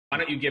Why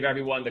don't you give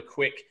everyone the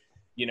quick,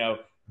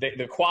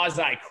 the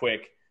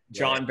quasi-quick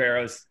John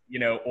Barrows,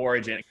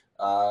 origin?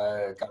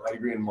 Got my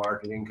degree in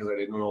marketing because I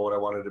didn't know what I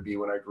wanted to be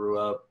when I grew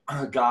up.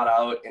 Got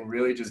out and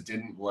really just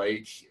didn't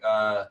like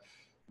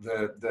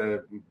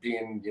the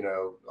being,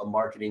 a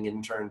marketing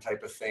intern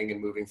type of thing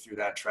and moving through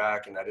that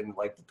track. And I didn't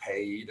like the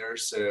pay either.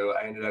 So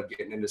I ended up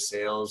getting into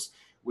sales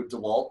with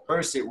DeWalt.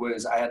 First, it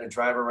was I had to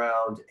drive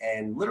around,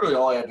 and literally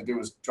all I had to do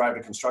was drive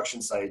to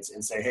construction sites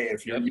and say, hey,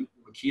 if you're using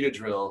a Makita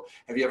drill,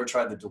 have you ever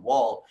tried the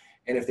DeWalt?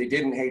 And if they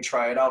didn't, hey,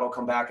 try it out. I'll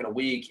come back in a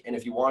week. And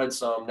if you wanted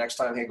some next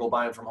time, hey, go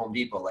buy them from Home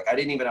Depot. Like I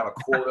didn't even have a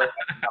quota.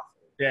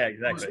 Yeah,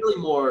 exactly. It was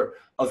really more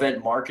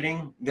event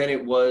marketing than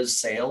it was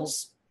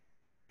sales,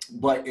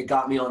 but it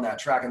got me on that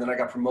track. And then I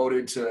got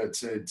promoted to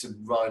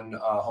run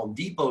a Home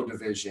Depot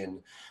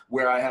division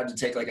where I had to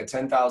take like a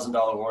 $10,000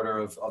 order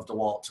of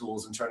DeWalt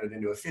tools and turn it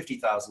into a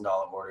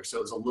 $50,000 order. So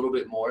it was a little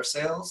bit more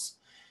sales.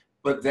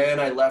 But then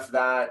I left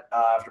that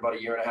after about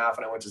a year and a half,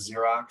 and I went to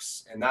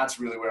Xerox, and that's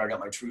really where I got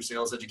my true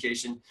sales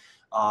education.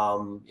 I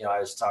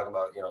was talking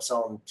about,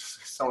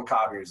 selling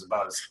copiers is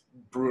about as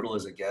brutal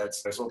as it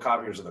gets. I sold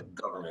copiers to the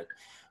government.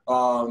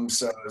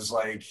 So it was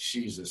like,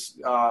 Jesus.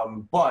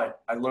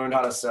 But I learned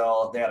how to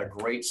sell. They had a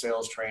great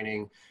sales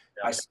training.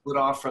 Yeah. I split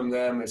off from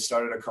them and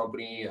started a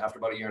company after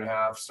about a year and a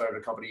half, started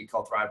a company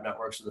called Thrive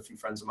Networks with a few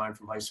friends of mine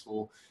from high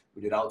school.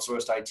 We did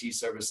outsourced IT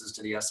services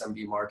to the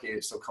SMB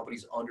market. So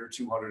companies under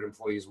 200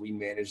 employees, we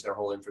managed their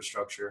whole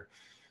infrastructure.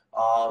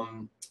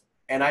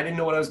 And I didn't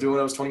know what I was doing.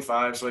 I was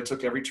 25, so I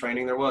took every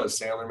training there was,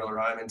 Sandler, Miller,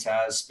 Hyman,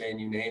 Taz, Spin,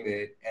 you name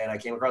it. And I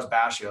came across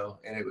Basho,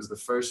 and it was the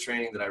first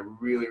training that I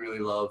really, really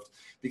loved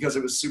because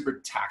it was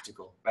super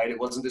tactical, right? It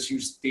wasn't this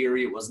huge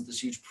theory. It wasn't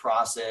this huge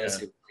process. Yeah. It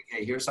was like,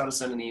 hey, here's how to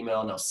send an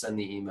email. Now send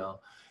the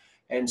email.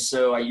 And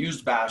so I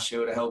used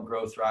Basho to help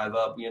grow Thrive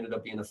Up. We ended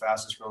up being the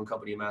fastest growing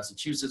company in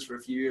Massachusetts for a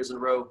few years in a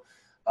row.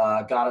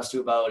 Got us to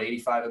about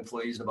 85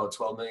 employees and about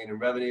 12 million in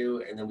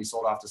revenue. And then we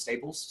sold off to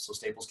Staples. So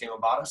Staples came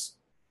and bought us.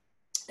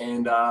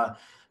 And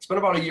spent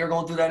about a year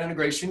going through that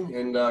integration,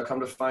 and come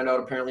to find out,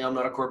 apparently I'm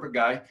not a corporate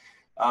guy.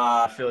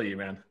 I feel you,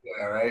 man.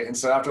 Yeah, right. And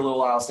so after a little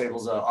while,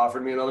 Staples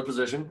offered me another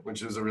position,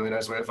 which was a really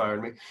nice way of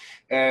firing me.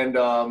 And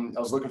I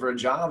was looking for a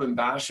job, and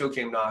Basho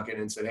came knocking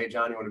and said, hey,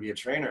 John, you want to be a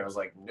trainer? I was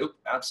like, nope,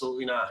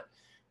 absolutely not.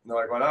 And they're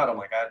like, why not? I'm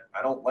like,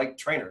 I don't like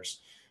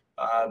trainers.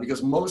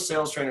 Because most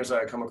sales trainers that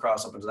I come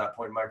across up until that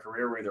point in my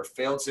career were either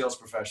failed sales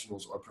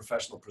professionals or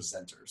professional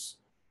presenters.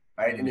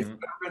 Right. And if you've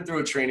ever been through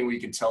a training where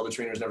you could tell the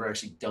trainer's never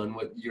actually done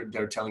what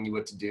they're telling you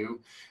what to do,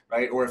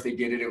 right? Or if they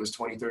did it, it was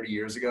 20, 30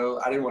 years ago.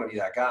 I didn't want to be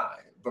that guy.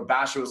 But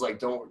Basho was like,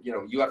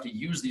 you have to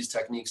use these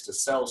techniques to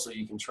sell so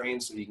you can train,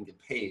 so you can get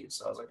paid.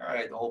 So I was like, all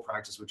right, the whole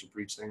practice what you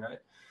preach thing, right?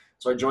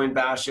 So I joined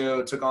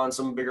Basho, took on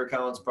some bigger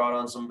accounts, brought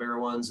on some bigger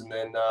ones. And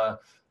then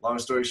long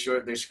story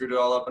short, they screwed it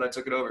all up and I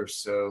took it over.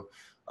 So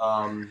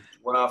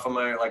went off on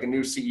a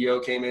new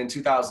CEO came in,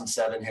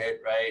 2007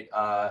 hit,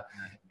 right?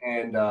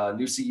 And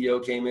new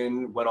CEO came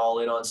in, went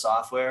all in on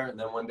software. And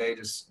then one day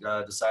just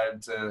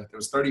decided there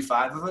was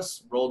 35 of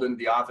us, rolled into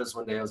the office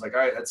one day. I was like, all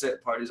right, that's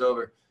it. Party's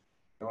over.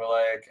 And we're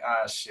like,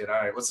 shit. All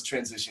right, what's the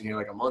transition here?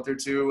 Like a month or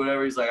two or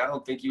whatever. He's like, I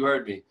don't think you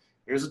heard me.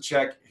 Here's a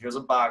check. Here's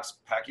a box.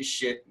 Pack your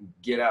shit and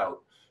get out.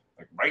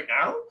 Like right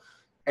now?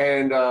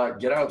 And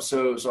get out.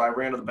 So I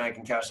ran to the bank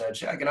and cashed that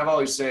check. And I've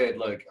always said,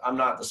 look, I'm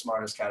not the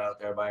smartest cat out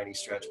there by any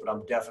stretch, but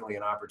I'm definitely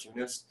an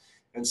opportunist.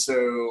 And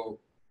so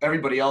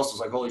everybody else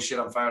was like, holy shit,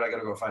 I'm fired. I got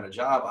to go find a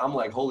job. I'm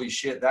like, holy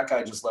shit, that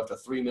guy just left a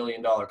 $3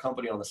 million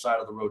company on the side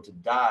of the road to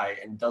die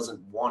and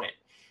doesn't want it.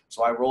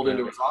 So I rolled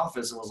into his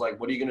office and was like,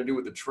 what are you going to do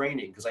with the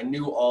training? Because I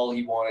knew all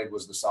he wanted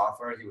was the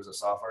software. He was a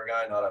software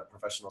guy, not a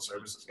professional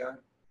services guy.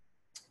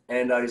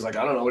 And he's like,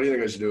 I don't know. What do you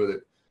think I should do with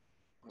it?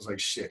 I was like,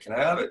 shit, can I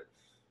have it?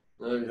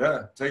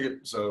 Yeah, take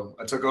it. So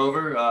I took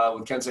over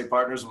with Kensei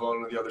Partners,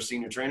 one of the other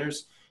senior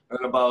trainers.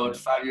 And about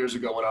 5 years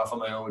ago, went off on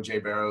my own with Jay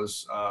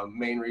Barrows.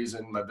 Main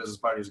reason, my business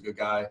partner is a good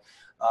guy,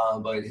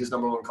 but his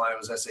number one client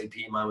was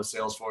SAP, mine was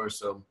Salesforce,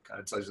 so kind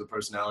of tells you the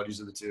personalities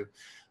of the two.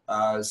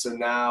 So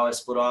now I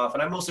split off,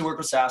 and I mostly work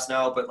with SaaS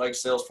now, but like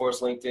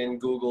Salesforce, LinkedIn,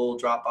 Google,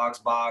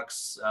 Dropbox,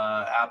 Box,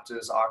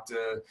 Aptus,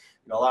 Okta,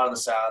 a lot of the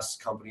SaaS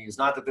companies.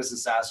 Not that this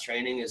is SaaS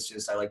training, it's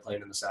just I like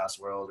playing in the SaaS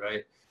world,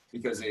 right?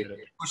 Because it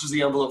pushes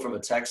the envelope from a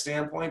tech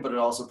standpoint, but it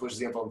also pushes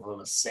the envelope from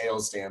a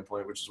sales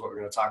standpoint, which is what we're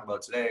going to talk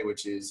about today,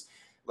 which is,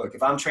 look,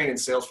 if I'm training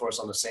Salesforce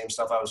on the same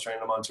stuff I was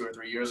training them on 2 or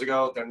 3 years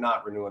ago, they're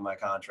not renewing my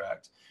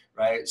contract,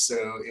 right?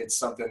 So it's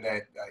something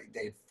that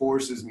it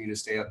forces me to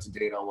stay up to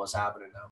date on what's happening now.